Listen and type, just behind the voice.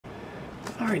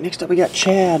Alright, next up we got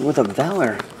Chad with a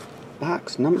Valor.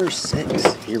 Box number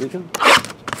 6. Here we go.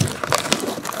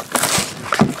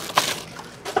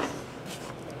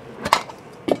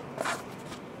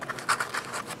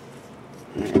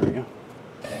 There we go.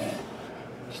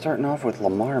 Starting off with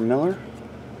Lamar Miller.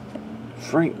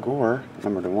 Frank Gore,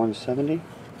 number to 170.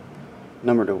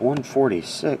 Number to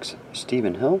 146,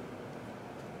 Stephen Hill.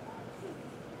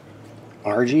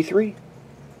 RG3,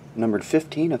 numbered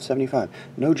 15 of 75.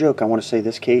 No joke, I want to say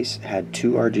this case had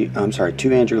two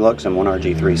Andrew Lucks and one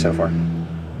RG3 so far.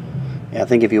 Yeah, I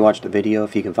think if you watch the video,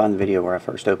 if you can find the video where I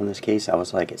first opened this case, I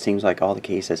was like, it seems like all the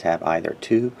cases have either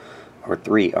 2 or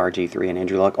 3 RG3 and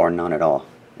Andrew Luck, or none at all.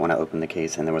 When I opened the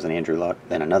case and there was an Andrew Luck,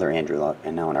 then another Andrew Luck,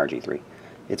 and now an RG3.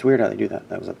 It's weird how they do that.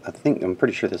 I'm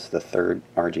pretty sure this is the 3rd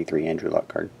RG3 Andrew Luck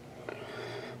card.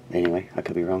 Anyway, I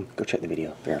could be wrong. Go check the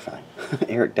video. Verify.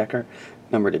 Eric Decker,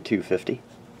 numbered to 250.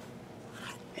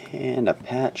 And a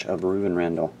patch of Ruben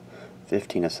Randall,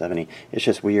 15 of 70. It's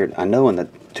just weird. I know in the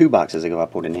 2 boxes ago I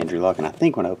pulled an Andrew Luck, and I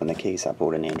think when I opened the case I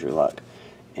pulled an Andrew Luck.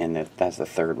 And that's the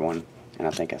 3rd one, and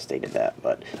I think I stated that.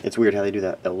 But it's weird how they do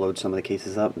that. They'll load some of the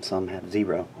cases up, and some have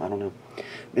 0. I don't know.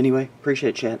 Anyway,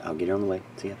 appreciate it, chat. I'll get it on the way.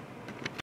 See ya.